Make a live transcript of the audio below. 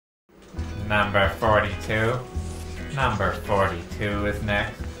Number 42. Number 42 is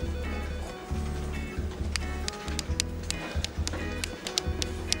next.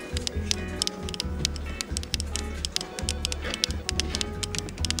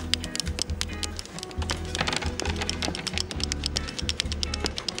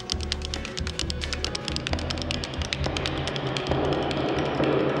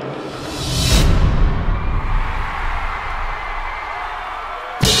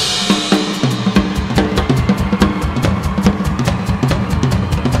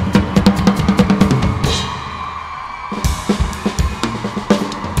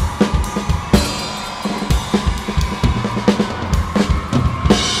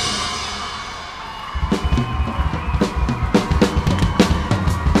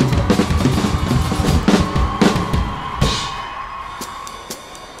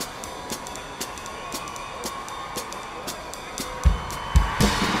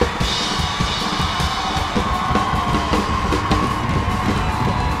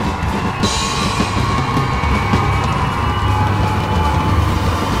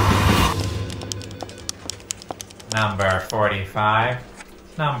 Number 45.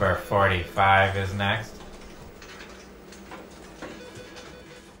 Number 45 is next.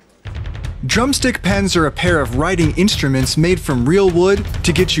 Drumstick pens are a pair of writing instruments made from real wood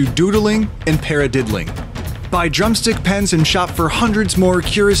to get you doodling and paradiddling. Buy drumstick pens and shop for hundreds more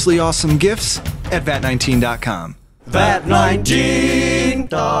curiously awesome gifts at vat19.com.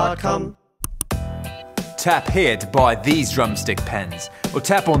 vat19.com. Tap here to buy these drumstick pens, or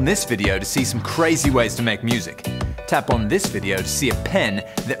tap on this video to see some crazy ways to make music. Tap on this video to see a pen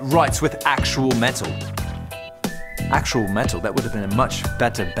that writes with actual metal. Actual metal, that would have been a much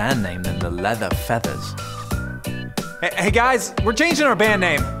better band name than the Leather Feathers. Hey guys, we're changing our band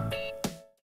name.